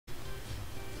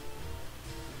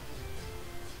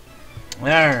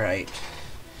Alright.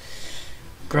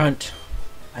 Grunt.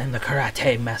 I'm the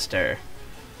karate master.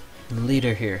 I'm the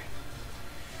leader here.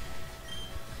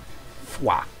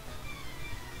 Fwa.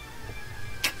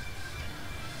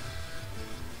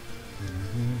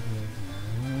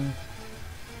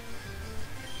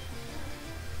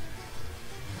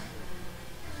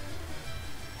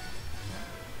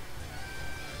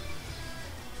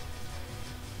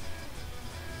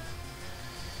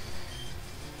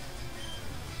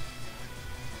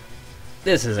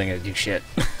 This isn't gonna do shit.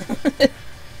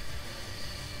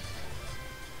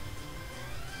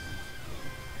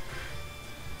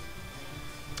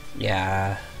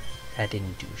 Yeah, that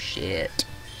didn't do shit.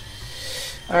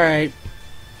 Alright.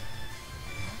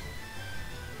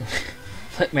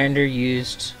 Flipmander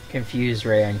used Confused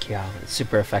Ray on Kiao. It's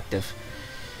super effective.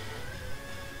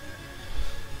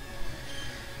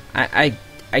 I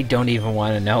don't even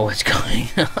want to know what's going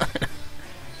on.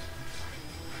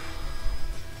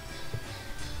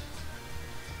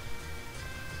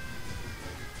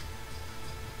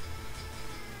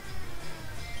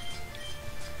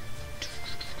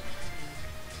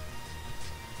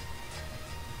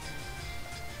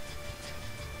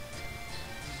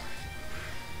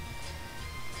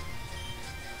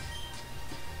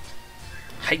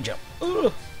 High jump.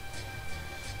 Ugh.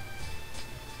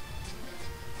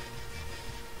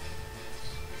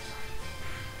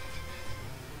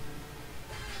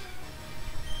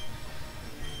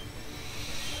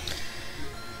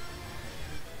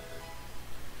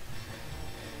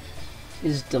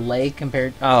 Is delay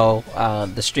compared? Oh,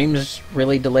 the stream is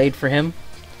really delayed for him.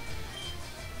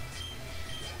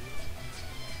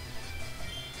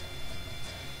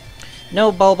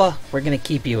 No, Bulba, we're gonna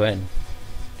keep you in.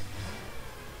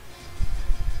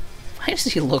 Why does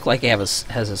he look like he has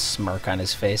a smirk on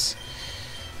his face?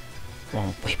 Come on,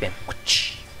 whip him.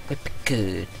 Whip it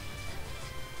good.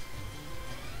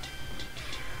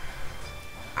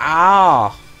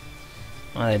 Ow!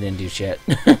 Well, I didn't do shit.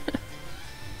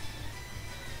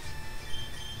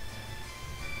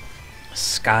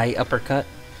 Sky uppercut.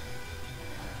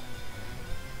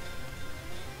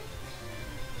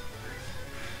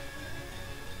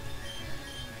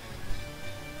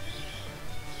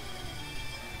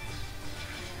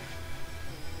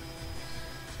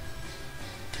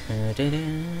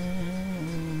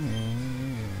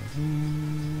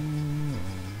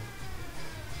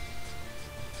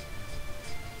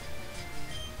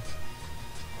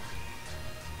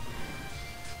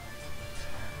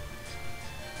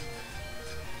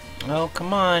 Oh,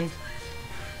 come on.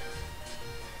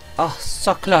 Oh,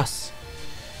 so close.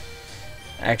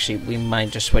 Actually, we might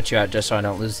just switch you out just so I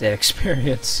don't lose that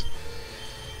experience.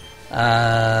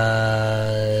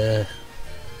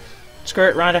 Screw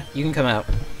it, Rhonda. You can come out.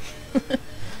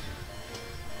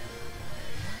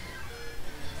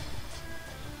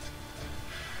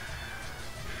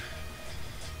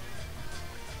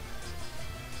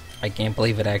 I can't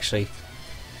believe it, actually.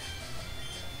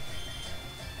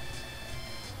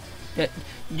 Yeah,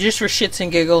 just for shits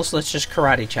and giggles, let's just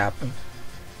karate chop him.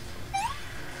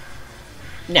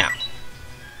 No.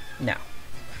 No.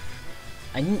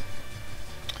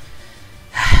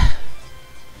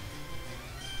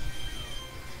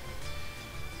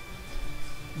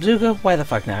 Zuko, why the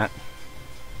fuck not?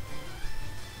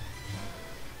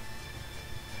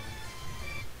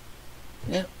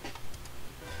 Yeah.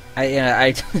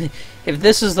 If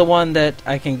this is the one that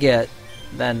I can get,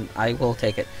 then I will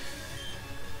take it.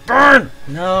 Burn!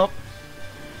 No.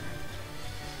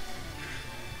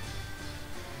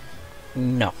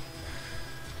 No.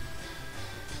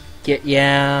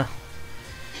 Yeah.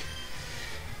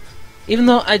 Even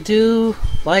though I do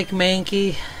like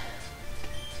Mankey,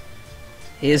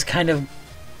 he is kind of...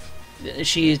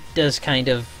 She does kind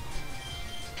of...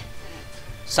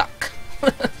 suck.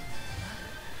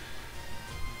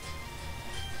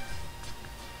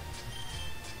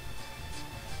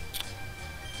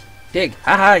 Dig.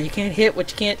 Haha, you can't hit what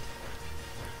you can't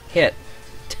hit.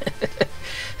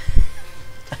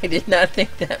 I did not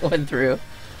think that one through.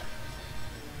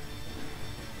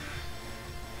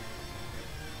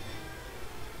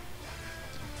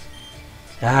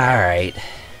 Alright.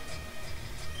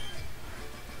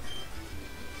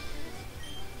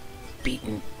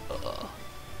 Beaten.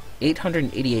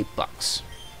 888 bucks.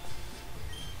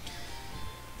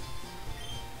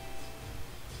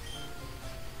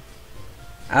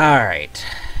 Alright.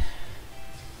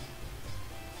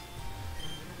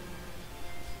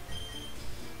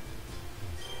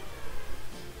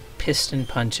 Piston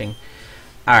punching.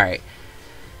 Alright.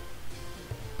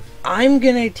 I'm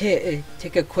gonna take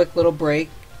a quick little break,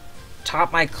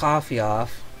 top my coffee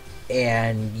off,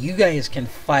 and you guys can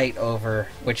fight over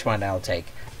which one I'll take.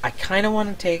 I kind of want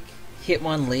to take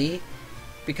Hitmonlee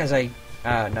because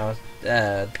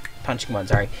Punching-One,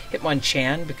 sorry.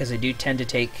 Hitmonchan, because I do tend to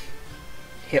take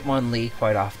Hitmonlee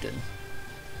quite often.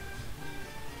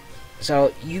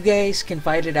 So, you guys can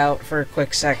fight it out for a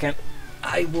quick second.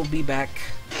 I will be back.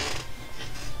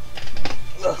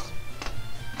 Ugh.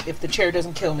 If the chair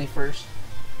doesn't kill me first.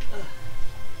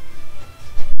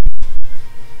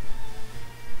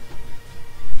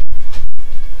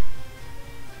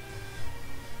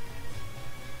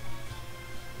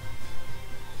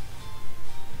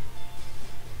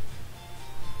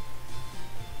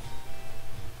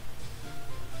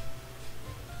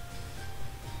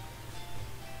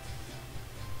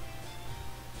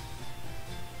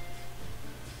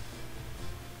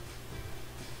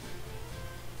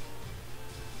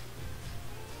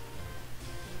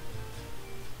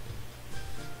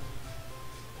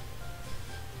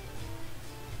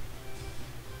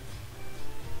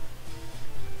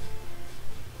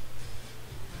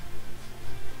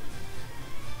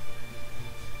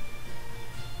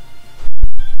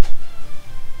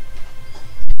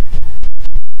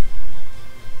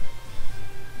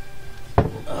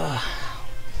 Ugh.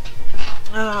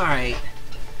 Alright.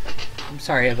 I'm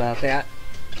sorry about that.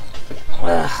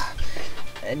 Ugh.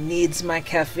 It needs my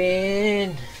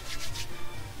caffeine.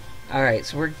 Alright,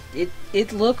 so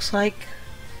it looks like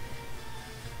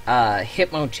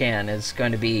Hitmonchan is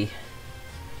going to be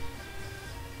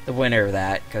the winner of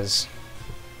that, because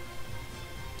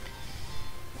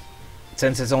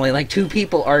since it's only like 2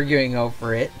 people arguing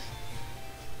over it.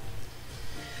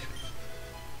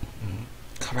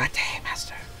 Karate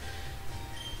Master.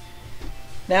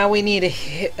 Now we need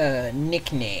a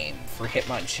nickname for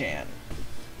Hitmonchan.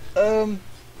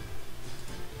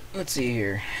 Let's see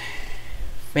here.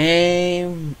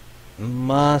 Famous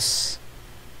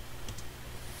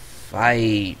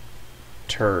fighters.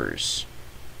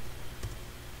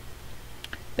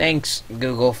 Thanks,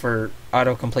 Google, for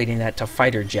auto-completing that to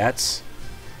fighter jets.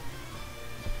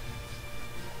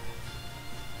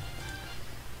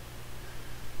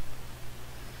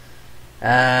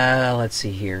 Let's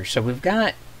see here. So we've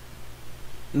got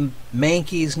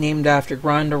Mankey's named after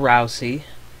Ronda Rousey.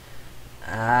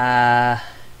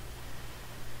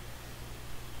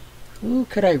 Who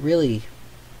could I really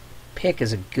pick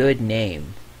as a good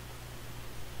name?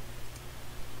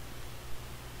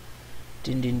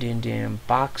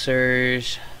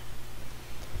 Boxers.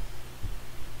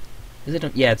 Is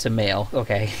it? Yeah, it's a male.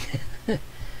 Okay.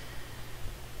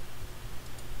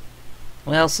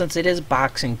 Well, since it is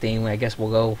boxing theme, I guess we'll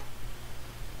go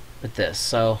with this.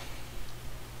 So,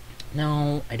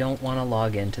 no, I don't want to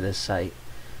log into this site.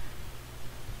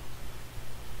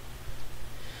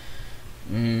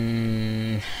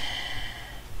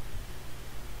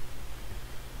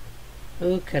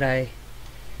 Who could I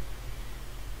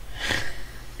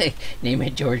name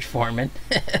it? George Foreman.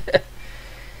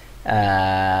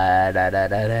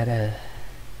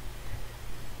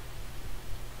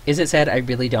 Is it said I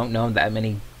really don't know that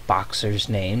many boxers'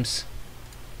 names?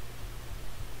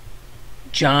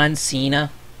 John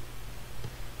Cena.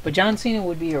 But John Cena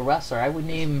would be a wrestler. I would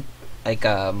name like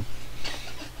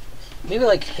maybe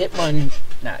like Hitman,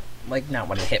 not one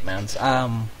of the Hitmans.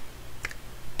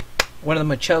 One of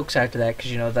the Machokes after that,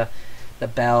 because you know the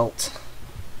belt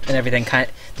and everything.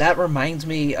 That reminds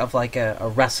me of like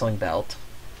a wrestling belt.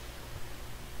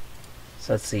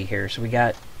 So let's see here. So we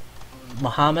got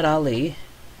Muhammad Ali.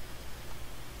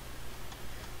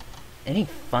 Any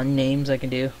fun names I can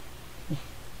do?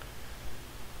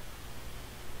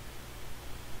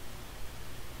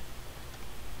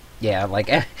 Yeah, like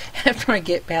after I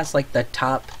get past like the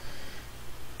top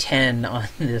 10 on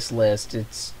this list,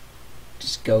 it's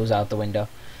just goes out the window.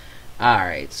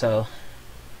 Alright, so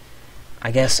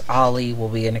I guess Ali will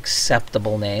be an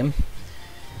acceptable name.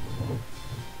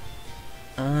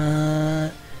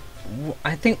 I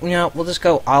think, we'll just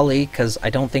go Ali, because I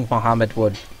don't think Muhammad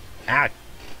would...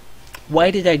 Why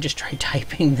did I just try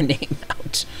typing the name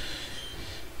out?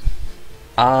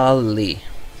 Ali.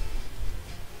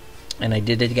 And I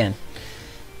did it again.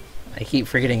 I keep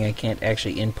forgetting I can't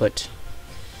actually input.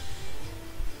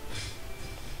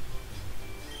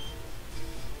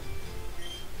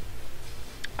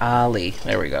 Ali.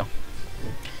 There we go.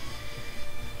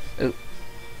 Ooh.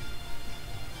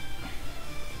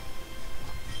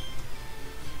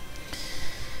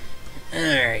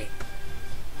 Alright.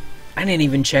 I didn't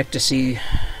even check to see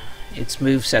its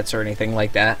movesets or anything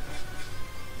like that.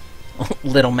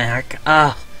 Little Mac.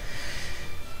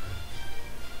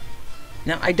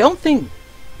 Now, I don't think...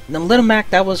 The Little Mac,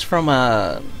 that was from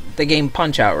the game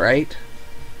Punch-Out, right?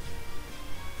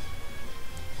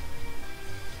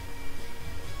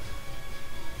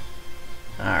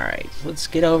 let's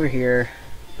get over here.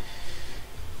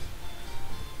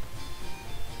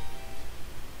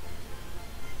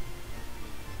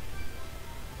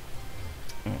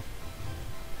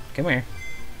 Come here.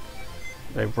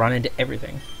 I run into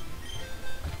everything.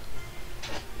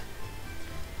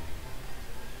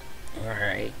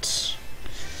 Alright.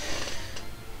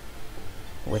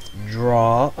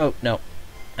 Withdraw. Oh, no.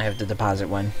 I have to deposit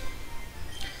one.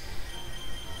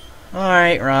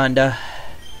 Alright, Rhonda.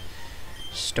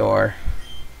 Store.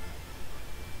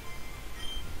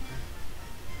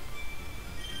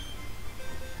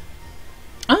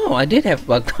 Oh, I did have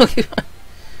bug Pokemon.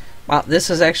 Wow, this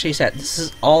is actually sad. This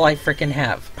is all I freaking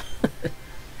have.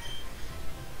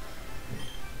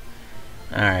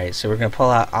 Alright, so we're gonna pull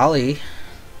out Ollie.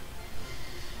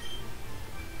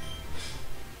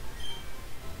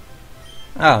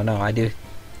 Oh no, I do.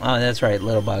 Oh, that's right,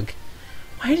 Little Bug.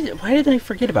 Why did I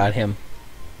forget about him?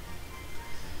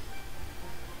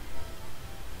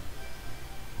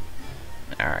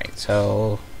 Alright,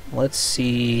 so let's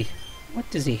see, what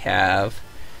does he have?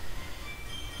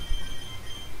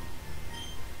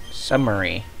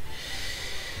 Summary.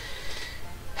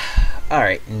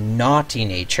 Alright, naughty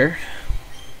nature.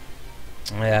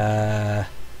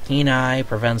 Keen eye,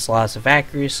 prevents loss of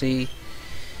accuracy.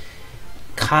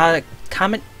 Comet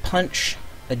punch,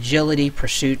 agility,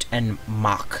 pursuit, and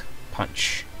mock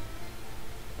punch.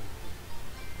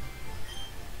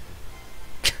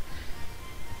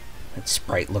 That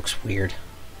sprite looks weird.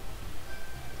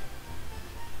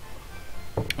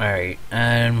 Alright,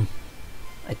 I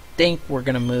think we're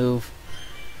gonna move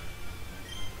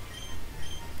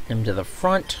him to the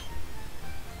front.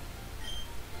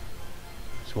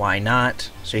 So why not?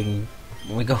 So you can,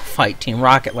 when we go fight Team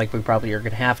Rocket, like we probably are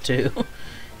gonna have to,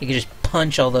 you can just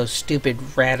punch all those stupid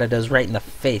Rattatas right in the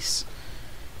face.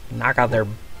 Knock out their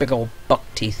big old buck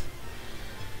teeth.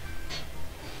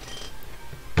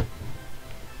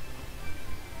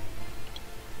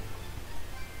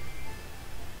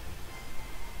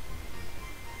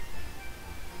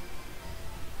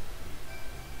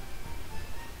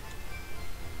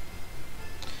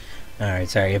 Alright,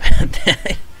 sorry about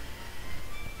that.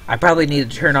 I probably need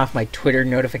to turn off my Twitter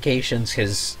notifications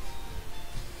because,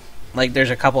 like, there's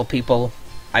a couple people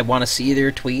I want to see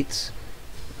their tweets,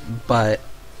 but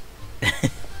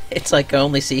it's like I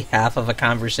only see half of a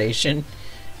conversation,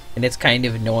 and it's kind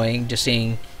of annoying just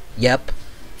seeing, yep,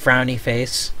 frowny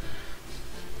face,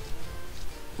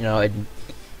 you know, and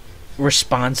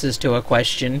responses to a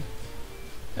question.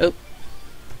 Oh.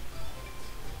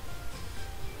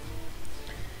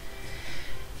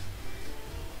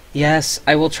 Yes,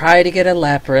 I will try to get a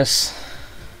Lapras.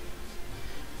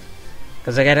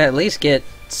 Because I gotta at least get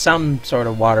some sort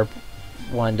of water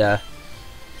one to...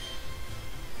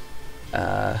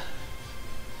 I'm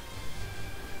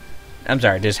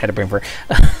sorry, I just had a brain fart.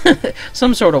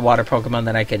 Some sort of water Pokemon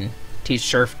that I can teach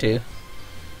Surf to.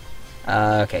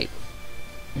 Okay.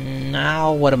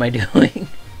 Now, what am I doing?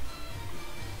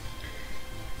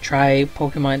 Try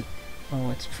Pokemon... Oh,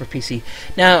 it's for PC.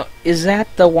 Now, is that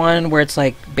the one where it's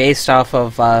like based off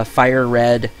of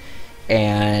FireRed,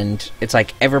 and it's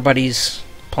like everybody's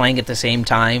playing at the same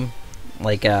time,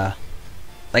 like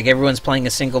everyone's playing a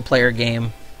single player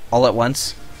game all at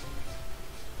once?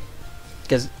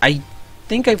 Because I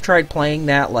think I've tried playing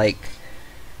that like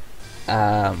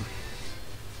I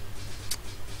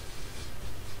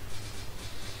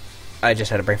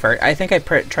just had a brain fart. I think I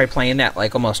tried playing that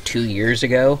like almost 2 years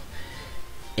ago.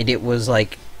 And it was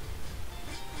like,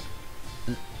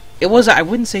 I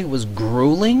wouldn't say it was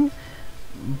grueling,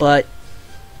 but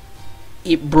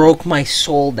it broke my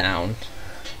soul down.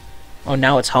 Oh,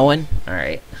 now it's Hoenn?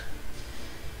 Alright.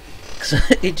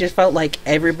 It just felt like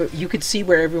everybody, you could see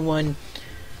where everyone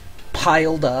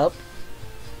piled up.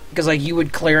 Because, like, you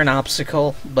would clear an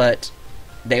obstacle, but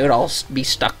they would all be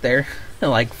stuck there,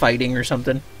 like, fighting or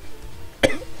something.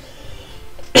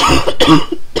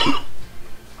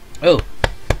 Oh.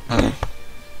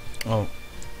 Oh,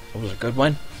 that was a good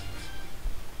one.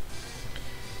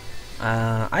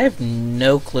 I have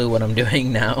no clue what I'm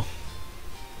doing now.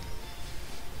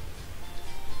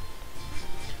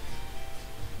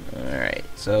 Alright,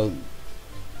 so...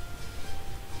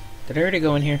 Did I already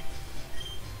go in here?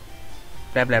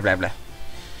 Blah, blah, blah, blah.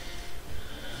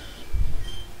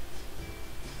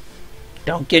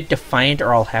 Don't get defiant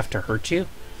or I'll have to hurt you.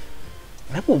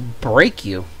 I will break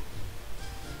you.